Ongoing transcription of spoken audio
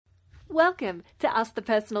Welcome to Ask the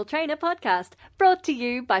Personal Trainer podcast, brought to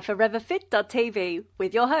you by ForeverFit.tv,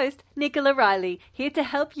 with your host, Nicola Riley, here to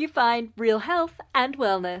help you find real health and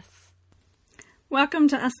wellness. Welcome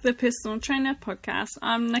to Ask the Personal Trainer podcast.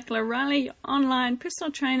 I'm Nicola Riley, online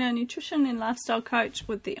personal trainer, nutrition and lifestyle coach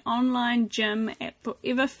with the online gym at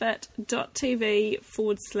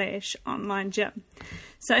foreverfit.tv/online gym.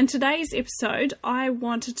 So in today's episode, I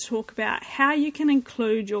wanted to talk about how you can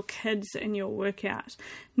include your kids in your workout.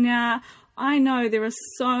 Now, I know there are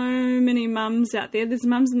so many mums out there. There's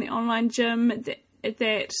mums in the online gym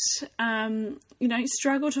that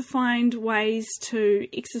struggle to find ways to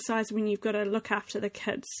exercise when you've got to look after the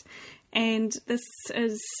kids. And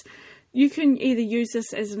you can either use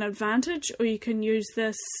this as an advantage, or you can use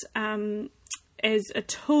this as a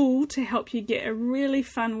tool to help you get a really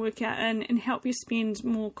fun workout in and help you spend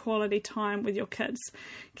more quality time with your kids.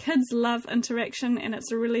 Kids love interaction, and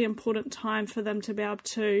it's a really important time for them to be able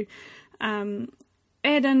to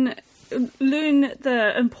learn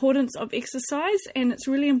the importance of exercise. And it's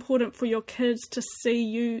really important for your kids to see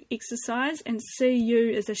you exercise and see you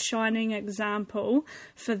as a shining example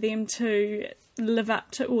for them to live up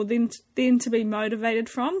to, or then to be motivated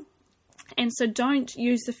from. And so don't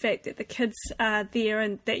use the fact that the kids are there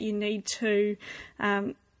and that you need to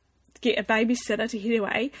get a babysitter to head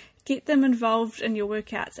away. Get them involved in your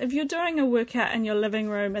workouts. If you're doing a workout in your living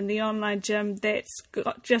room in the online gym that's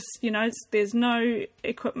got just, there's no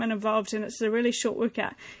equipment involved and it's a really short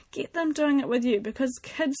workout, get them doing it with you, because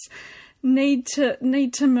kids need to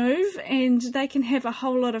move, and they can have a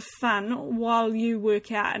whole lot of fun while you work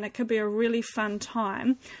out, and it could be a really fun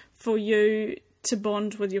time for you to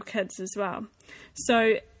bond with your kids as well.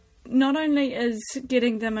 So not only is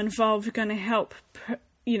getting them involved going to help,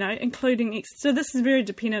 including, so this is very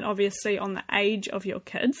dependent obviously on the age of your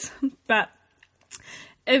kids, but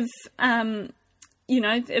if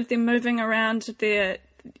they're moving around, they're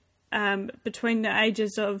between the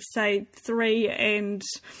ages of say 3 and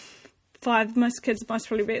 5, most kids most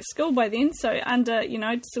probably be at school by then, so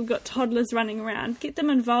still got toddlers running around. Get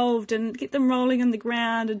them involved and get them rolling in the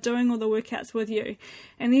ground and doing all the workouts with you.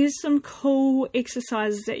 And there's some cool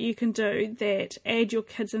exercises that you can do that add your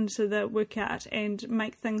kids into the workout and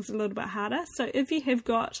make things a little bit harder. So if you have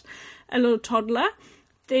got a little toddler,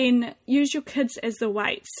 then use your kids as the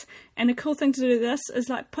weights. And a cool thing to do this is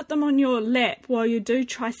put them on your lap while you do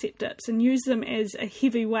tricep dips, and use them as a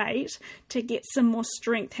heavy weight to get some more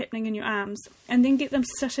strength happening in your arms. And then get them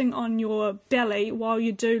sitting on your belly while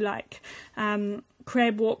you do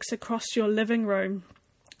crab walks across your living room.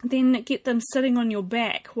 Then get them sitting on your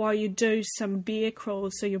back while you do some bear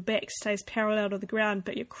crawls, so your back stays parallel to the ground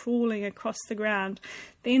but you're crawling across the ground.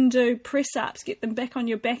 Then do press-ups, get them back on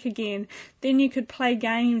your back again. Then you could play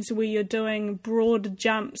games where you're doing broad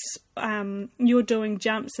jumps, you're doing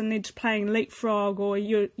jumps and then playing leapfrog, or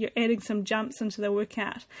you're adding some jumps into the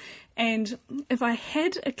workout. And if I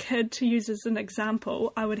had a kid to use as an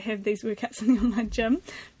example, I would have these workouts in the online gym,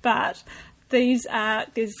 but there's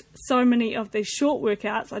so many of these short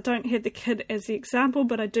workouts. I don't have the kid as the example,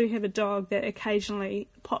 but I do have a dog that occasionally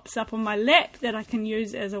pops up on my lap that I can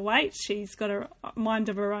use as a weight. She's got a mind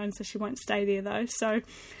of her own, so she won't stay there though. So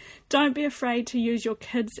don't be afraid to use your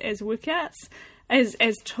kids as workouts, as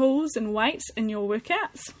tools and weights in your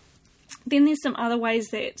workouts. Then there's some other ways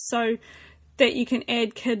that you can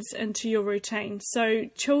add kids into your routine. So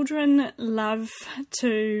children love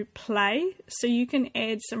to play, so you can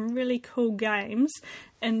add some really cool games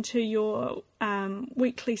into your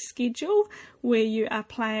weekly schedule where you are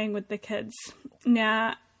playing with the kids.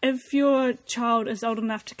 Now, if your child is old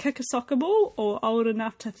enough to kick a soccer ball or old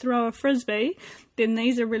enough to throw a frisbee, then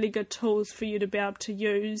these are really good tools for you to be able to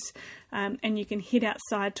use, and you can head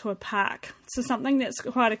outside to a park. So something that's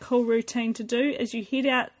quite a cool routine to do is you head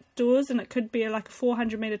out doors, and it could be like a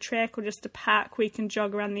 400 metre track or just a park where you can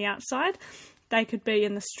jog around the outside. They could be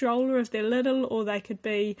in the stroller if they're little, or they could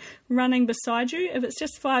be running beside you. If it's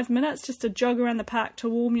just 5 minutes just to jog around the park to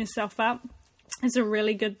warm yourself up, is a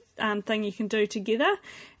really good thing you can do together.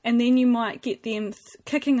 And then you might get them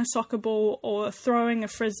kicking a soccer ball or throwing a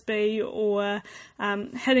frisbee or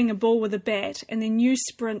hitting a ball with a bat, and then you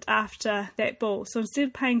sprint after that ball. So instead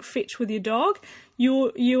of playing fetch with your dog,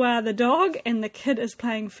 you are the dog and the kid is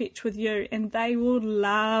playing fetch with you, and they will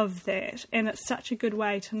love that. And it's such a good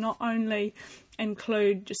way to not only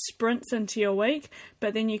include just sprints into your week,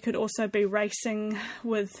 but then you could also be racing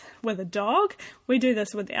with a dog. We do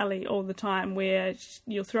this with Ellie all the time, where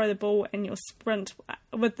you'll throw the ball and you'll sprint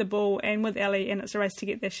with the ball and with Ellie, and it's a race to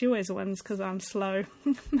get there. She always wins because I'm slow.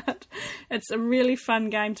 But it's a really fun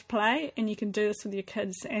game to play, and you can do this with your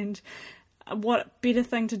kids. And what better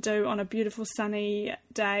thing to do on a beautiful sunny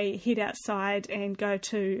day, head outside and go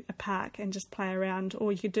to a park and just play around.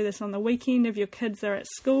 Or you could do this on the weekend if your kids are at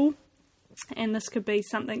school, and this could be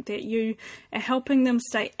something that you are helping them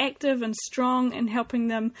stay active and strong, and helping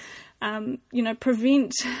them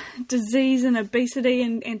prevent disease and obesity,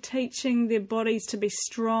 and teaching their bodies to be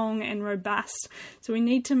strong and robust. So we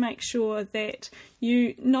need to make sure that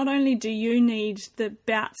not only do you need the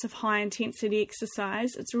bouts of high intensity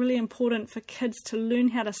exercise, it's really important for kids to learn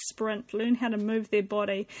how to sprint, learn how to move their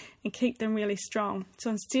body and keep them really strong. So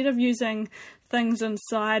instead of using things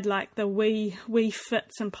inside like the Wii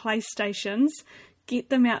Fits and PlayStations, get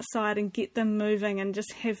them outside and get them moving, and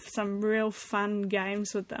just have some real fun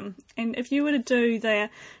games with them. And if you were to do the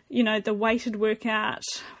weighted workout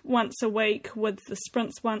once a week with the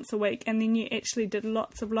sprints once a week, and then you actually did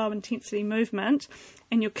lots of low intensity movement,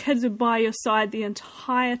 and your kids were by your side the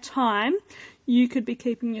entire time, you could be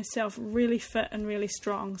keeping yourself really fit and really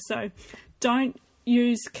strong. So don't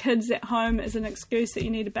use kids at home as an excuse that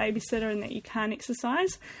you need a babysitter and that you can't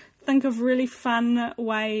exercise. Think of really fun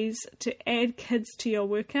ways to add kids to your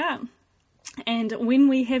workout. And when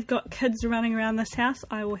we have got kids running around this house,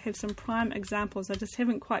 I will have some prime examples. I just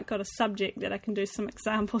haven't quite got a subject that I can do some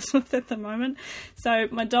examples with at the moment. So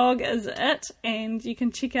my dog is it, and you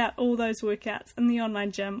can check out all those workouts in the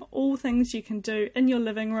online gym, all things you can do in your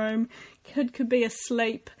living room. Kid could be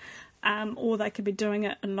asleep, or they could be doing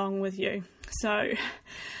it along with you. So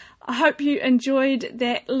I hope you enjoyed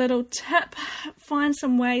that little tip. Find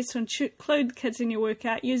some ways to include kids in your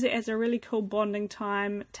workout. Use it as a really cool bonding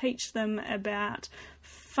time. Teach them about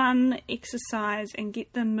fun exercise and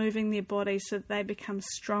get them moving their bodies so that they become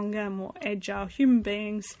stronger, more agile human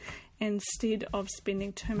beings, instead of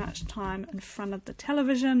spending too much time in front of the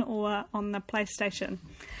television or on the PlayStation.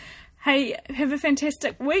 Hey, have a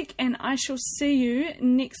fantastic week, and I shall see you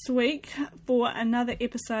next week for another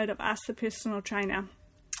episode of Ask the Personal Trainer.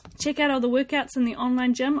 Check out all the workouts in the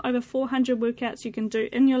online gym, over 400 workouts you can do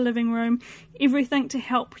in your living room, everything to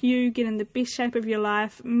help you get in the best shape of your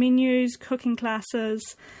life, menus, cooking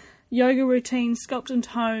classes, yoga routines, sculpt and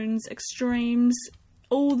tones, extremes,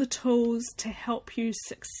 all the tools to help you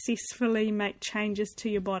successfully make changes to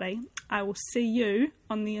your body. I will see you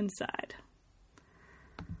on the inside.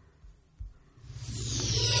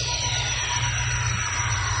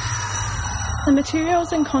 The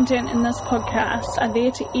materials and content in this podcast are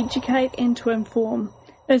there to educate and to inform.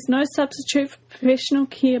 There is no substitute for professional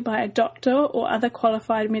care by a doctor or other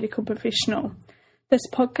qualified medical professional. This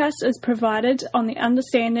podcast is provided on the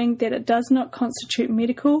understanding that it does not constitute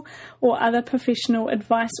medical or other professional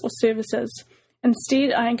advice or services.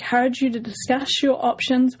 Instead, I encourage you to discuss your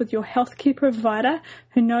options with your healthcare provider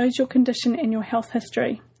who knows your condition and your health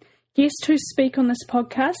history. Guests who speak on this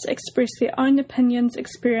podcast express their own opinions,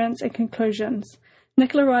 experience and conclusions.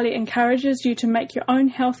 Nicola Riley encourages you to make your own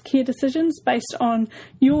healthcare decisions based on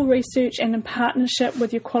your research and in partnership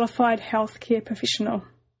with your qualified healthcare professional.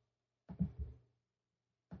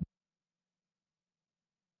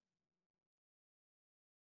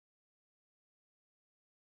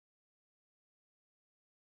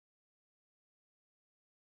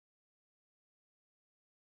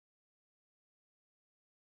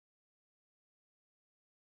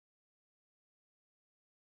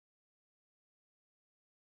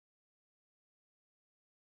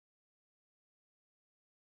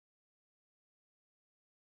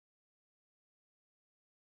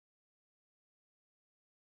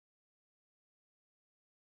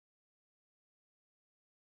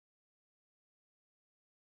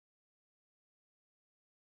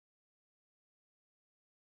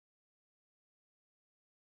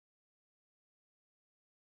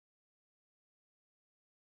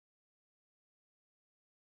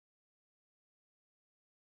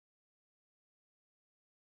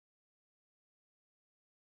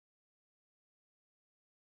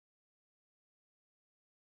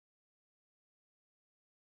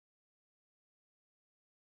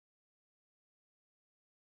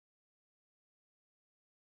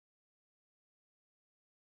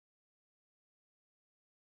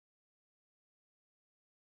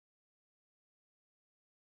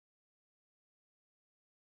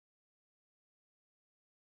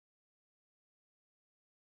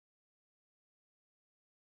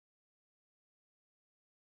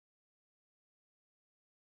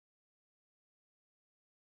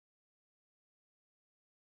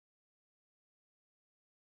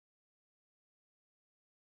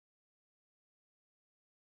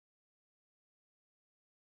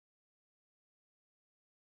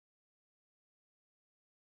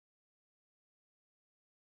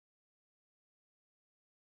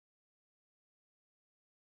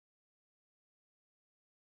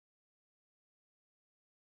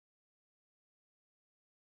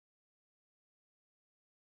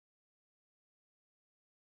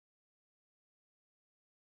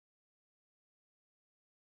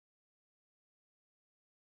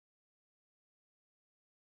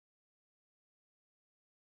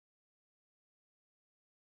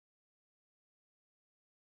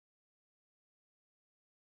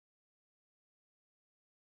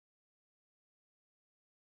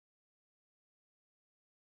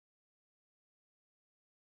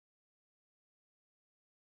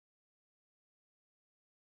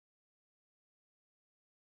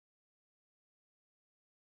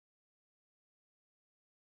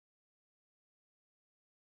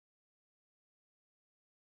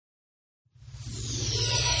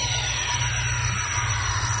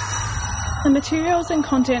 The materials and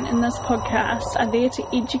content in this podcast are there to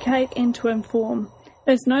educate and to inform.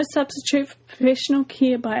 There is no substitute for professional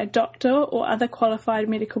care by a doctor or other qualified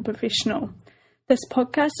medical professional. This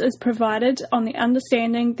podcast is provided on the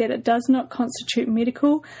understanding that it does not constitute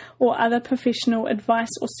medical or other professional advice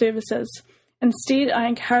or services. Instead, I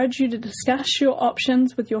encourage you to discuss your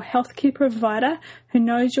options with your healthcare provider who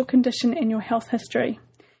knows your condition and your health history.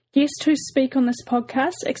 Guests who speak on this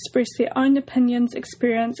podcast express their own opinions,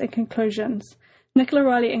 experience and conclusions. Nicola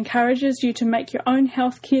Riley encourages you to make your own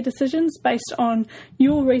healthcare decisions based on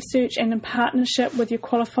your research and in partnership with your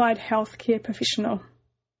qualified healthcare professional.